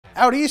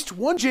Out east,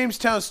 one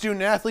Jamestown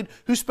student athlete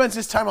who spends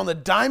his time on the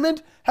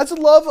diamond has a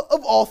love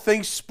of all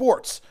things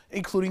sports,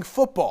 including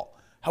football.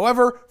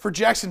 However, for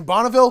Jackson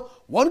Bonneville,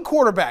 one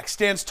quarterback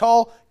stands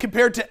tall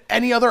compared to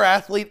any other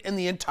athlete in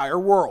the entire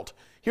world.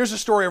 Here's the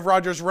story of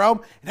Rogers'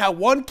 realm and how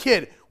one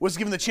kid was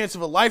given the chance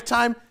of a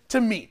lifetime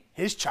to meet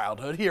his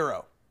childhood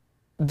hero.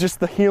 Just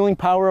the healing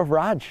power of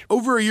Raj.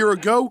 Over a year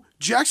ago,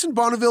 Jackson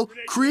Bonneville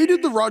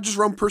created the Rogers'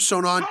 realm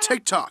persona on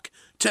TikTok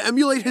to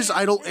emulate his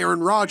idol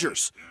Aaron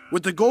Rodgers,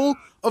 with the goal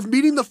of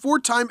meeting the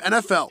four-time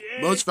NFL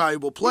Most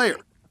Valuable Player.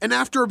 And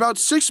after about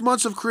 6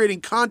 months of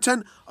creating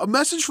content, a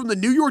message from the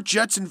New York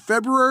Jets in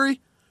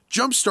February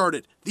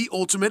jump-started the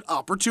ultimate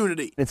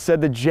opportunity. It said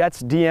the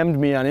Jets DM'd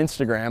me on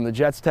Instagram. The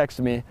Jets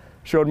texted me,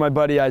 showed my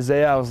buddy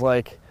Isaiah. I was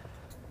like,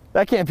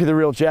 that can't be the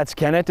real Jets,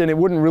 can it? And it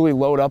wouldn't really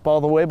load up all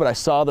the way, but I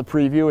saw the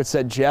preview. It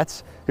said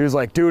Jets. He was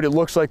like, dude, it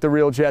looks like the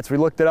real Jets. We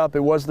looked it up.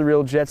 It was the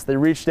real Jets. They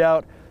reached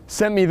out,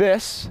 sent me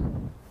this.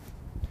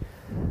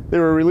 They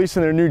were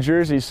releasing their new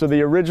jerseys, so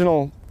the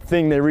original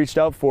thing they reached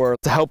out for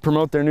to help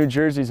promote their new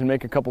jerseys and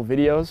make a couple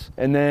videos.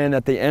 And then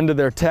at the end of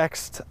their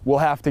text, we'll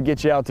have to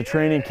get you out to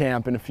training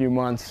camp in a few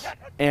months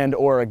and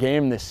or a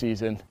game this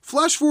season.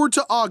 Flash forward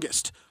to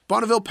August.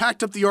 Bonneville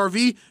packed up the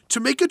RV to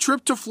make a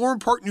trip to Florham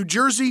Park, New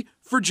Jersey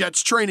for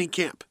Jets training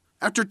camp.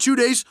 After 2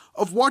 days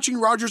of watching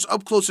Rodgers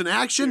up close in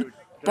action,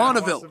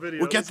 Bonneville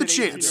would get the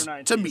chance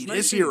to meet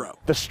his hero.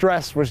 The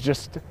stress was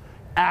just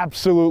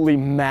absolutely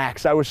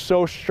max. I was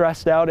so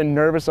stressed out and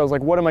nervous. I was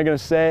like, what am I going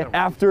to say?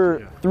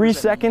 After 3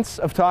 seconds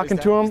of talking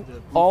to him,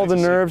 all the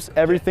nerves,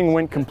 everything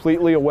went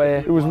completely away.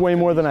 It was way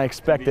more than I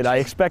expected. I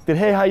expected,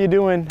 hey, how you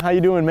doing? How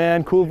you doing,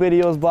 man? Cool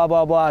videos, blah,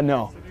 blah, blah.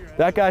 No.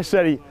 That guy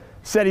said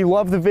he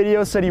loved the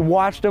videos, said he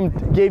watched them,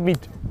 gave me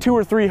 2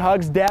 or 3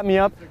 hugs, dapped me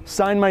up,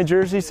 signed my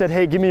jersey, said,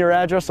 hey, give me your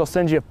address, I'll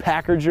send you a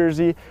Packer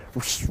jersey,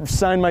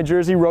 signed my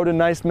jersey, wrote a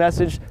nice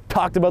message,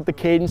 talked about the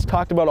cadence,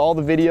 talked about all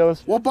the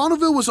videos. While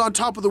Bonneville was on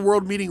top of the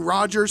world meeting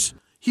Rodgers,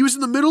 he was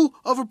in the middle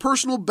of a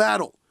personal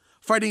battle,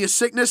 fighting a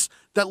sickness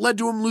that led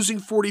to him losing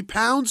 40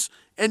 pounds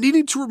and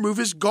needing to remove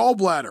his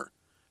gallbladder.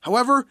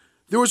 However,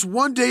 there was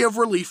one day of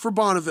relief for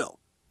Bonneville,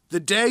 the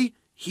day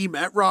he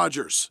met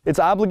Rodgers. It's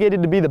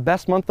obligated to be the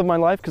best month of my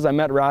life because I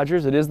met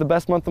Rodgers. It is the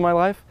best month of my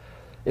life.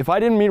 If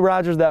I didn't meet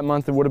Rodgers that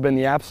month, it would have been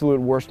the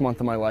absolute worst month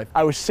of my life.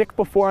 I was sick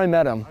before I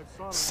met him,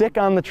 sick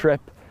on the trip,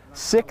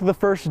 sick the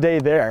first day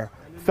there,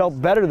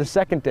 felt better the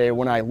second day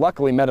when I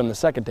luckily met him the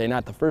second day,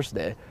 not the first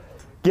day.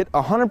 Get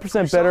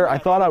 100% better. I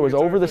thought I was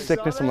over the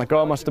sickness. I'm like,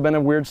 oh, it must have been a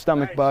weird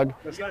stomach bug.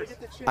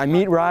 I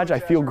meet Raj, I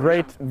feel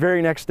great.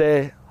 Very next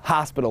day,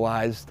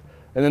 hospitalized.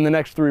 And then the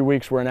next 3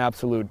 weeks were an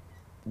absolute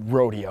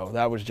rodeo.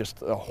 That was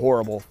just a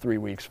horrible 3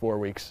 weeks, 4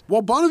 weeks.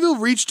 While Bonneville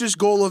reached his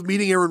goal of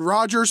meeting Aaron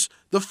Rodgers,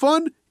 the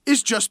fun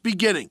is just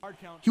beginning.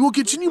 He will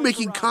continue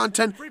making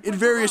content in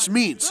various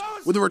means,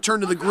 with a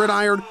return to the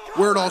gridiron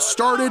where it all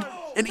started,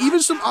 and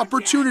even some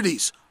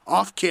opportunities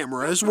off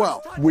camera as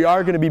well. We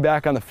are going to be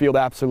back on the field,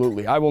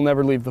 absolutely. I will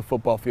never leave the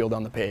football field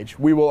on the page.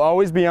 We will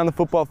always be on the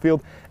football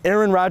field.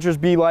 Aaron Rodgers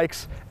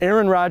be-likes,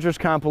 Aaron Rodgers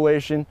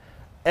compilation,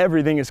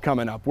 everything is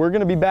coming up. We're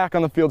going to be back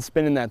on the field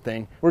spinning that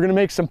thing. We're going to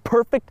make some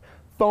perfect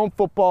foam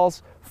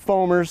footballs,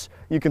 foamers.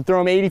 You can throw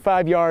them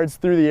 85 yards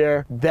through the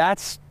air.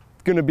 That's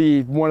going to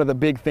be one of the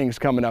big things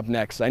coming up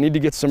next. I need to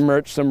get some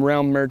merch, some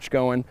Realm merch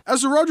going.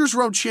 As the Rogers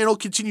Realm channel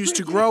continues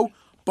to grow,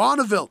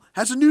 Bonneville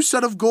has a new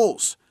set of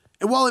goals.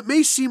 And while it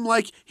may seem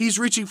like he's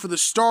reaching for the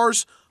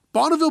stars,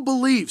 Bonneville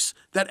believes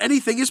that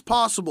anything is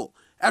possible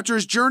after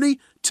his journey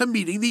to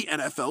meeting the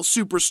NFL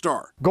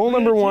superstar. Goal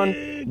number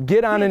 1,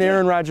 get on an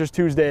Aaron Rodgers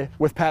Tuesday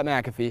with Pat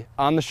McAfee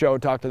on the show,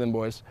 talk to them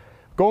boys.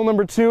 Goal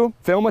number 2,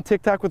 film a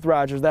TikTok with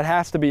Rodgers. That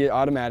has to be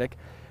automatic.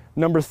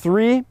 Number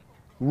 3,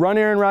 run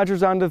Aaron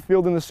Rodgers onto the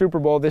field in the Super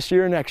Bowl this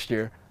year or next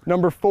year.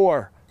 Number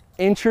 4,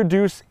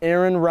 introduce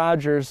Aaron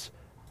Rodgers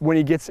when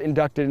he gets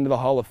inducted into the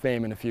Hall of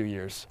Fame in a few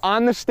years.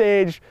 On the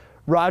stage,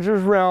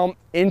 Rogers Realm,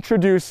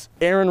 introduce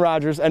Aaron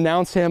Rodgers,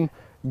 announce him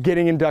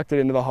getting inducted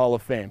into the Hall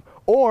of Fame.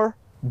 Or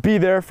be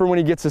there for when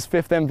he gets his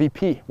 5th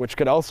MVP, which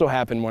could also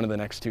happen one of the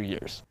next 2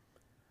 years.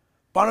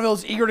 Bonneville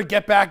is eager to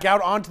get back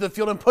out onto the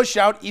field and push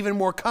out even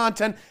more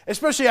content,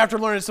 especially after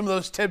learning some of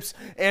those tips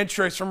and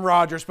tricks from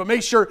Rodgers. But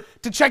make sure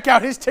to check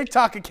out his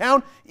TikTok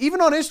account,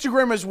 even on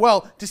Instagram as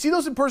well, to see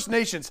those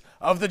impersonations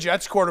of the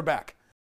Jets quarterback.